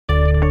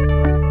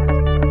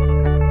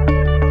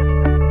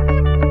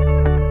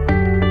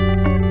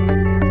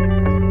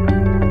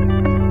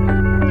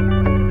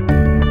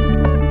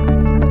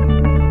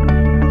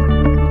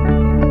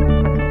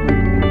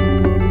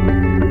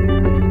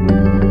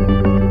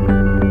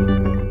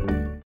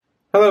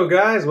Hello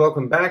guys,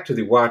 welcome back to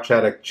the Watch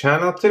Addict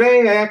channel.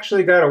 Today I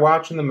actually got a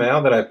watch in the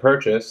mail that I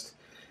purchased,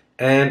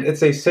 and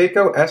it's a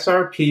Seiko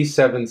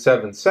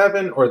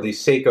SRP777 or the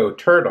Seiko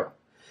Turtle.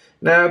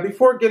 Now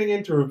before getting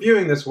into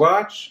reviewing this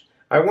watch,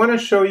 I want to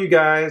show you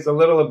guys a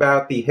little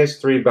about the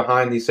history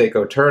behind the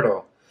Seiko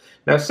Turtle.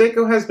 Now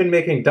Seiko has been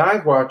making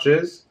dive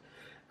watches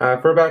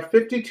for about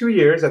 52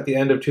 years at the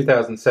end of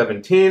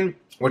 2017,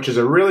 which is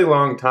a really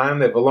long time.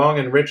 They have a long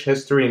and rich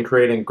history in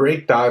creating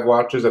great dive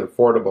watches at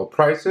affordable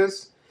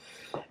prices.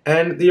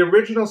 And the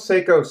original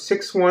Seiko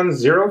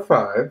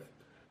 6105,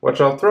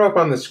 which I'll throw up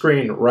on the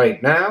screen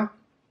right now,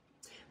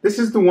 this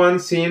is the one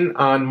seen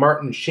on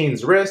Martin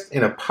Sheen's wrist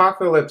in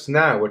Apocalypse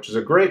Now, which is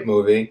a great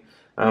movie.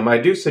 I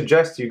do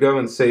suggest you go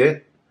and see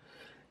it.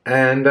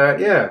 And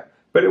yeah,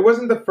 but it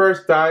wasn't the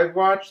first dive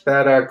watch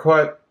that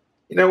caught,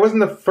 it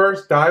wasn't the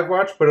first dive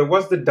watch, but it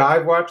was the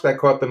dive watch that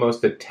caught the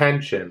most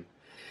attention.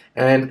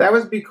 And that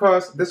was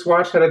because this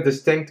watch had a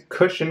distinct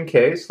cushion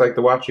case, like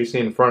the watch you see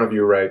in front of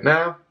you right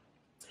now.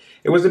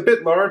 It was a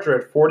bit larger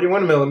at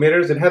 41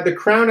 millimeters. It had the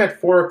crown at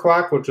 4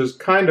 o'clock, which was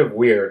kind of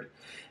weird.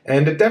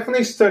 And it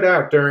definitely stood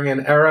out during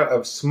an era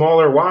of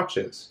smaller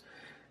watches.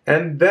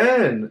 And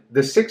then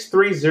the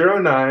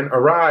 6309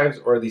 arrives,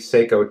 or the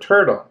Seiko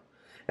Turtle.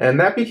 And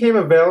that became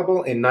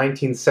available in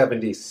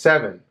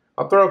 1977.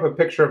 I'll throw up a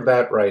picture of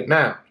that right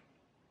now.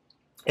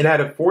 It had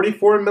a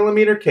 44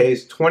 millimeter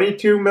case,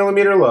 22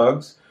 millimeter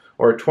lugs,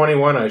 or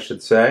 21 I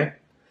should say.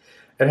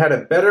 It had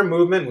a better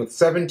movement with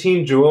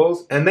 17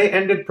 jewels, and they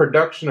ended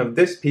production of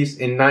this piece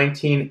in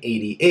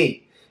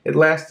 1988. It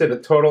lasted a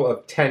total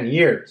of 10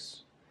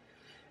 years.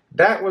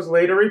 That was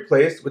later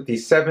replaced with the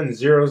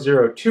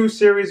 7002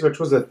 series, which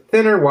was a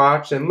thinner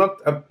watch and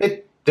looked a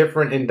bit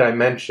different in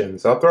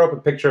dimensions. I'll throw up a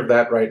picture of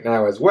that right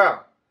now as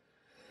well.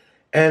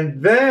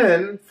 And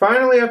then,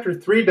 finally after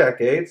 3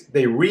 decades,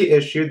 they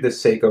reissued the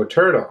Seiko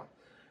Turtle,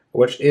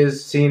 which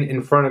is seen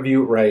in front of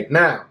you right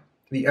now.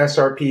 The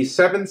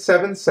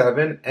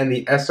SRP777 and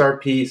the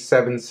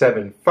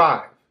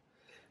SRP775.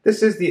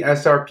 This is the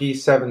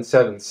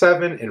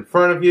SRP777 in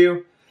front of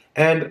you,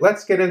 and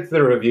let's get into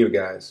the review,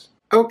 guys.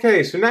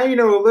 Okay, so now you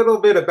know a little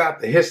bit about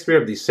the history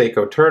of the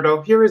Seiko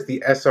Turtle. Here is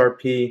the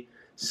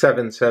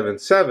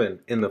SRP777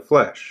 in the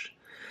flesh.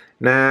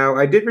 Now,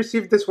 I did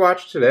receive this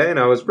watch today, and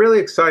I was really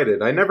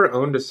excited. I never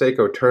owned a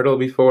Seiko Turtle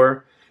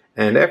before,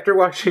 and after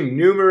watching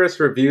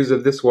numerous reviews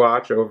of this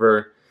watch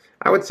over,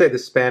 I would say, the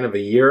span of a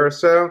year or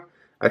so,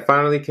 I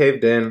finally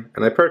caved in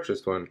and I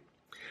purchased one.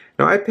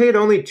 Now I paid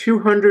only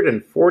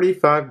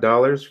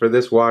 $245 for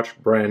this watch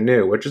brand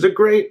new, which is a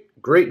great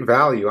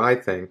value, I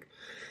think.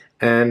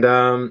 And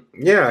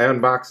yeah, I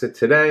unboxed it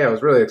today. I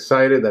was really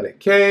excited that it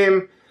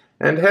came,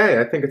 and hey,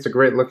 I think it's a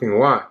great looking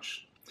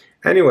watch.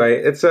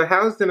 Anyway, it's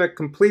housed in a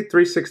complete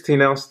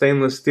 316L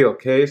stainless steel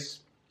case.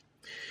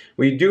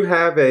 We do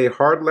have a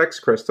hard-lex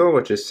crystal,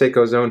 which is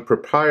Seiko's own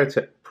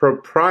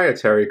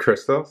proprietary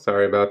crystal.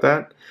 Sorry about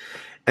that.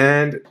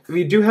 And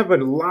we do have a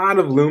lot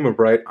of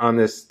Lumibrite on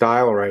this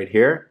dial right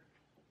here.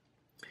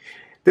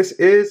 This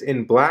is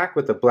in black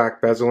with a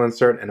black bezel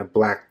insert and a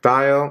black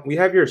dial. We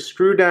have your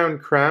screw down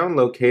crown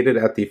located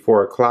at the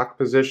 4 o'clock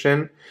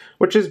position,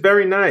 which is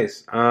very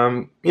nice.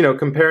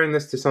 Comparing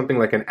this to something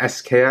like an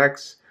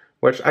SKX,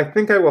 which I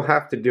think I will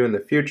have to do in the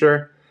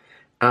future,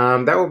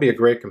 that will be a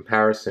great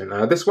comparison.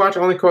 This watch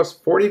only costs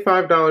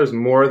 $45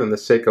 more than the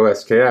Seiko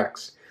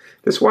SKX.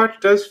 This watch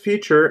does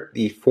feature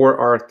the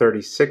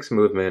 4R36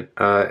 movement.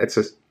 It's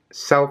a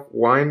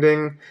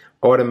self-winding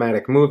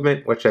automatic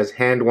movement which has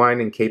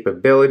hand-winding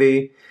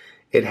capability.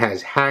 It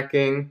has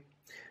hacking.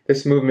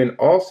 This movement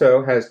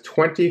also has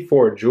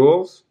 24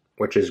 jewels,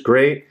 which is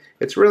great.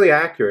 It's really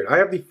accurate. I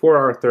have the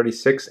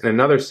 4R36 in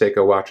another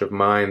Seiko watch of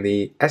mine,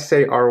 the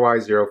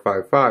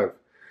SRY055.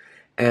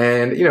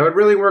 And, it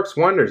really works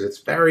wonders. It's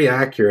very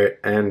accurate,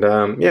 and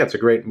yeah, it's a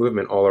great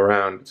movement all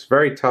around. It's a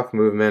very tough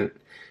movement.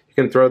 You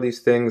can throw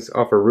these things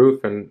off a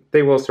roof and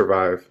they will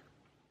survive.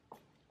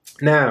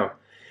 Now,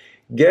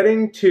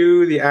 getting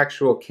to the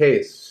actual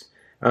case.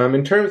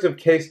 In terms of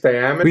case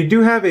diameter, we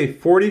do have a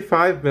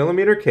 45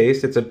 millimeter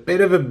case. It's a bit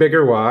of a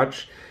bigger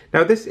watch.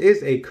 Now this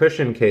is a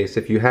cushion case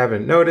if you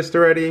haven't noticed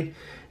already.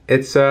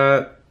 It's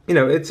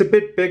it's a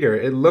bit bigger.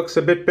 It looks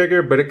a bit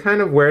bigger, but it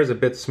kind of wears a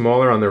bit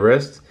smaller on the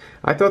wrist.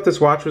 I thought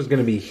this watch was going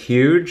to be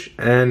huge,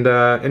 and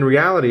in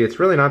reality it's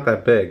really not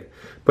that big.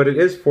 But it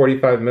is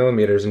 45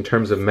 millimeters in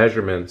terms of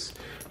measurements.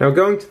 Now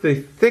going to the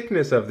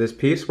thickness of this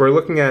piece, we're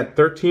looking at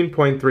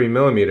 13.3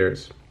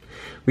 millimeters.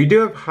 We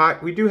do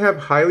have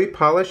highly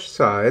polished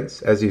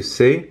sides, as you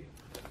see.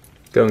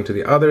 Going to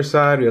the other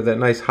side, we have that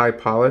nice high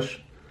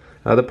polish.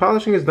 The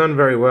polishing is done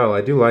very well.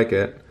 I do like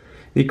it.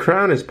 The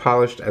crown is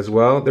polished as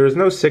well. There is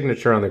no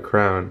signature on the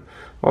crown.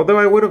 Although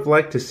I would have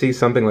liked to see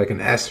something like an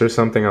S or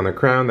something on the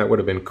crown. That would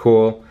have been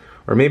cool.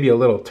 Or maybe a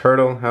little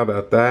turtle. How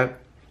about that?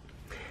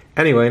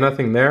 Anyway,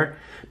 nothing there.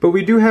 But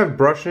we do have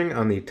brushing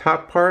on the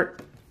top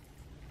part,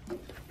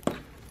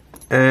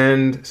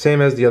 and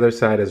same as the other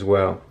side as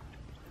well.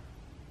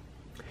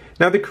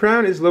 Now the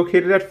crown is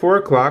located at 4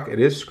 o'clock. It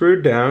is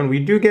screwed down. We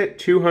do get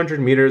 200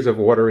 meters of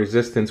water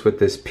resistance with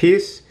this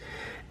piece,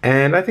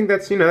 And I think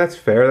that's, that's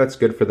fair, that's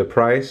good for the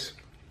price.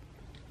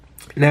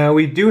 Now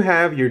we do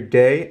have your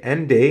day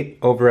and date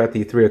over at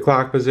the 3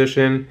 o'clock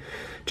position,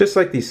 just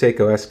like the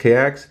Seiko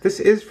SKX. This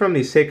is from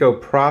the Seiko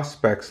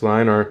Prospects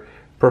line, or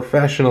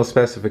professional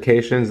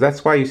specifications.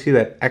 That's why you see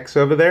that X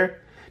over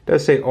there. It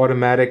does say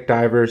automatic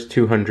divers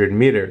 200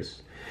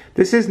 meters.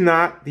 This is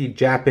not the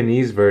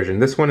Japanese version.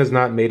 This one is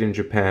not made in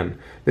Japan.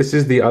 This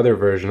is the other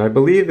version. I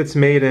believe it's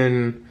made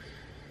in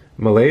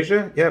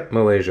Malaysia? Yep,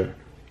 Malaysia.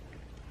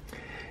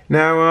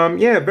 Now,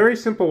 yeah, very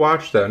simple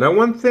watch though. Now,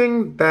 one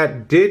thing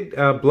that did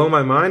blow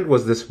my mind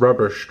was this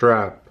rubber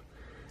strap.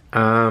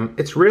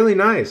 It's really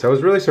nice. I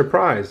was really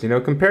surprised.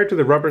 Compared to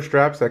the rubber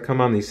straps that come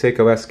on the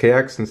Seiko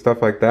SKX and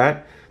stuff like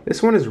that,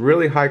 this one is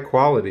really high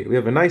quality. We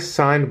have a nice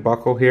signed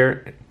buckle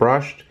here,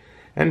 brushed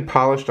and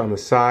polished on the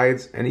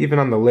sides and even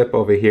on the lip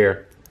over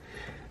here.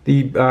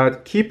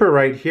 The keeper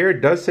right here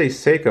does say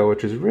Seiko,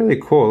 which is really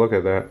cool. Look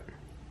at that.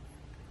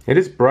 It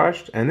is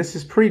brushed, and this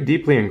is pretty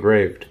deeply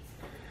engraved.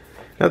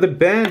 Now the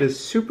band is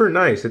super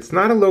nice. It's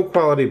not a low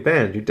quality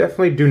band. You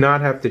definitely do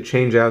not have to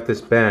change out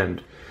this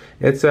band.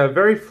 It's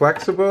very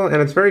flexible and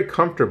it's very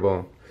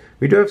comfortable.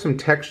 We do have some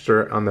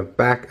texture on the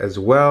back as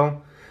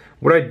well.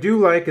 What I do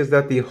like is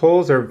that the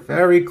holes are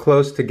very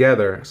close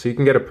together, so you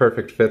can get a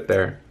perfect fit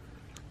there.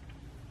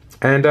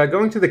 And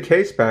going to the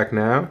case back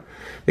now,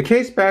 the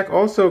case back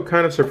also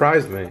kind of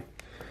surprised me.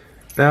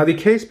 Now the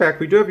case back,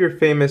 we do have your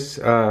famous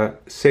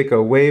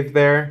Seiko wave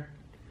there,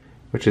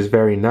 which is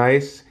very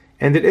nice.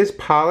 And it is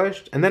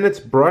polished, and then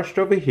it's brushed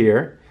over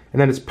here, and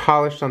then it's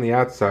polished on the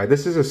outside.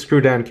 This is a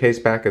screw-down case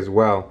back as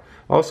well.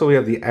 Also, we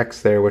have the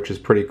X there, which is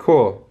pretty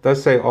cool. It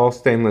does say all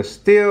stainless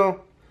steel,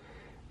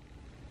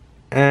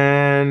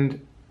 and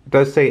it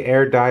does say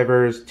air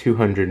divers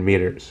 200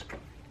 meters.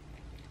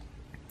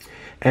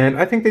 And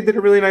I think they did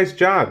a really nice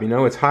job.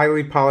 It's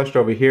highly polished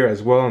over here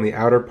as well on the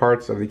outer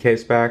parts of the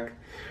case back,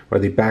 or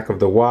the back of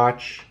the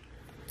watch.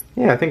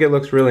 Yeah, I think it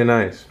looks really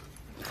nice.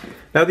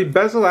 Now the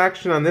bezel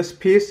action on this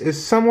piece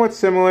is somewhat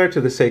similar to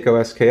the Seiko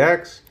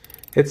SKX.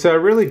 It's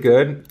really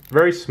good,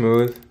 very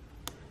smooth.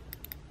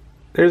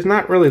 There's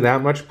not really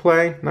that much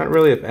play, not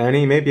really if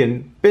any, maybe a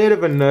bit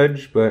of a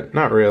nudge, but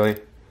not really.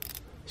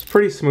 It's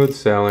pretty smooth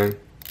sailing.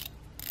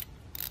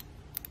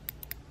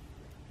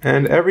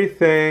 And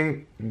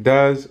everything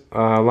does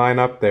line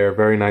up there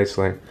very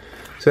nicely.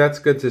 So that's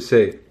good to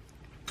see.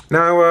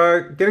 Now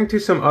getting to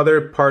some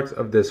other parts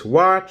of this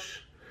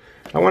watch,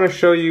 I want to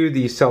show you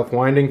the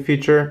self-winding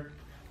feature.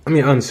 Let me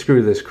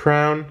unscrew this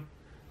crown.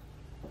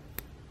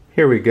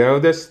 Here we go.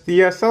 The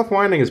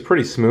self-winding is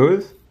pretty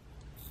smooth.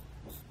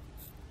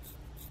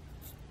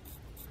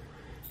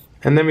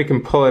 And then we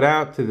can pull it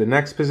out to the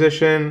next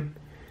position.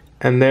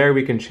 And there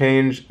we can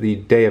change the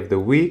day of the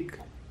week,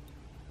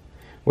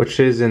 which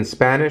is in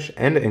Spanish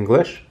and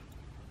English.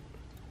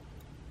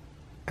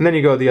 And then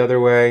you go the other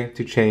way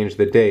to change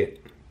the date.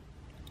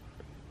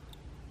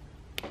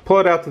 Pull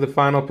it out to the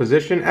final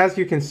position. As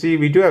you can see,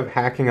 we do have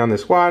hacking on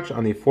this watch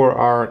on the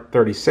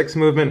 4R36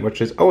 movement,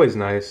 which is always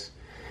nice.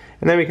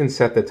 And then we can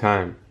set the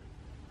time.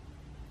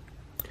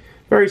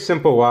 Very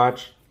simple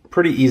watch,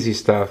 pretty easy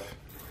stuff.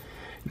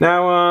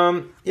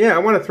 Now, yeah, I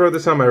want to throw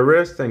this on my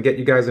wrist and get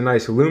you guys a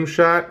nice lume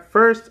shot.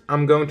 First,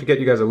 I'm going to get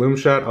you guys a lume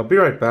shot. I'll be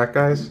right back,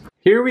 guys.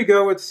 Here we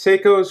go with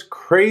Seiko's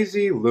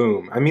crazy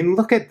lume. I mean,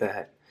 look at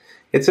that.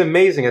 It's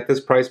amazing at this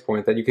price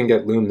point that you can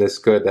get lume this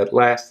good, that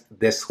lasts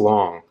this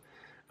long.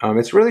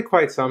 It's really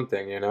quite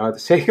something,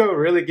 Seiko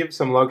really gives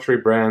some luxury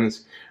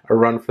brands a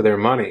run for their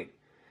money.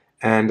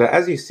 And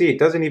as you see, it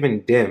doesn't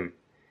even dim.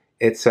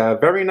 It's a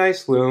very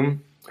nice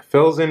lume,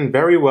 fills in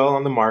very well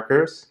on the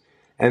markers,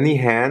 and the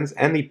hands,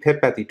 and the pip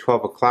at the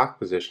 12 o'clock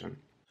position.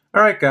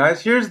 Alright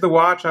guys, here's the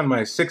watch on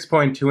my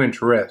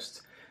 6.2-inch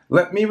wrist.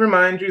 Let me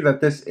remind you that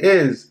this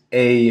is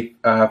a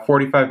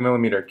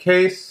 45mm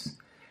case,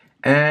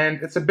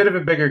 and it's a bit of a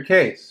bigger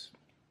case.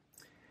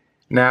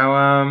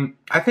 Now,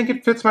 I think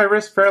it fits my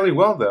wrist fairly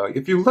well though.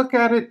 If you look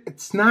at it,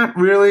 it's not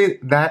really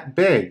that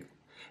big.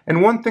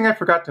 And one thing I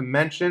forgot to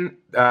mention,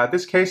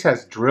 this case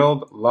has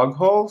drilled lug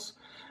holes.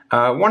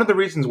 One of the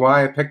reasons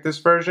why I picked this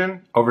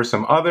version over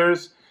some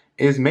others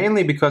is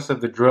mainly because of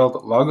the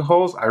drilled lug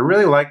holes. I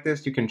really like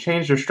this. You can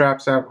change your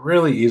straps out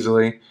really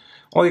easily.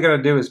 All you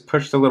gotta do is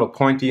push the little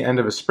pointy end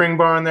of a spring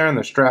bar in there and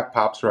the strap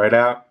pops right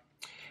out.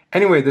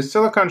 Anyway, the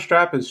silicone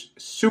strap is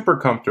super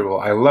comfortable.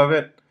 I love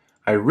it.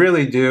 I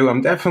really do.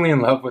 I'm definitely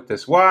in love with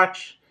this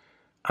watch.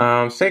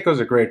 Seiko's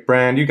a great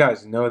brand. You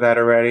guys know that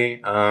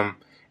already.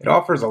 It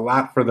offers a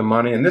lot for the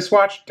money, and this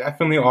watch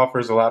definitely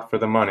offers a lot for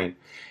the money.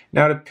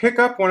 Now, to pick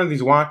up one of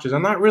these watches,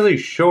 I'm not really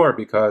sure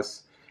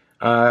because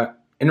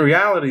in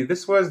reality,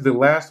 this was the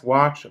last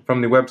watch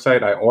from the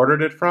website I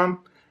ordered it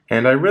from,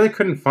 and I really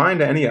couldn't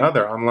find any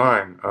other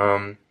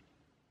online.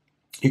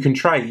 You can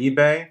try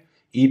eBay.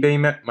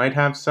 eBay might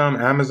have some.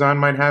 Amazon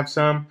might have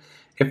some.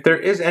 If there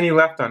is any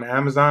left on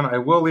Amazon, I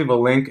will leave a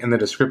link in the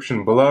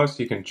description below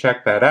so you can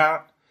check that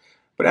out.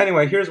 But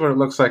anyway, here's what it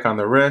looks like on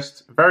the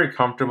wrist. Very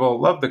comfortable.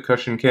 Love the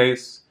cushion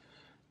case.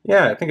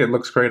 Yeah, I think it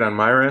looks great on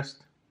my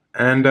wrist.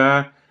 And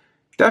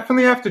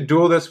Definitely have to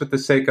duel this with the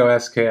Seiko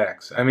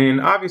SKX. I mean,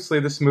 obviously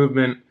this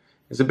movement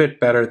is a bit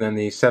better than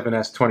the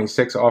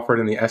 7S26 offered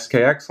in the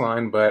SKX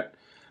line, but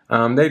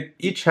they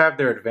each have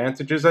their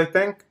advantages, I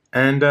think.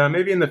 And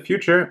maybe in the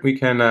future we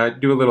can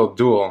do a little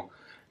duel.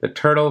 The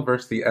Turtle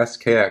versus the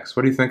SKX.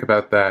 What do you think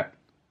about that?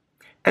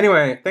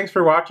 Anyway, thanks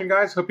for watching,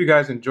 guys. Hope you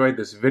guys enjoyed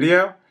this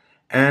video.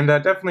 And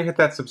definitely hit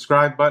that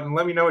subscribe button.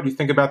 Let me know what you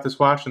think about this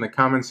watch in the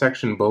comment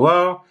section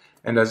below.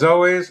 And as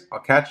always, I'll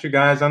catch you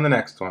guys on the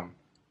next one.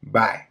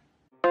 Bye.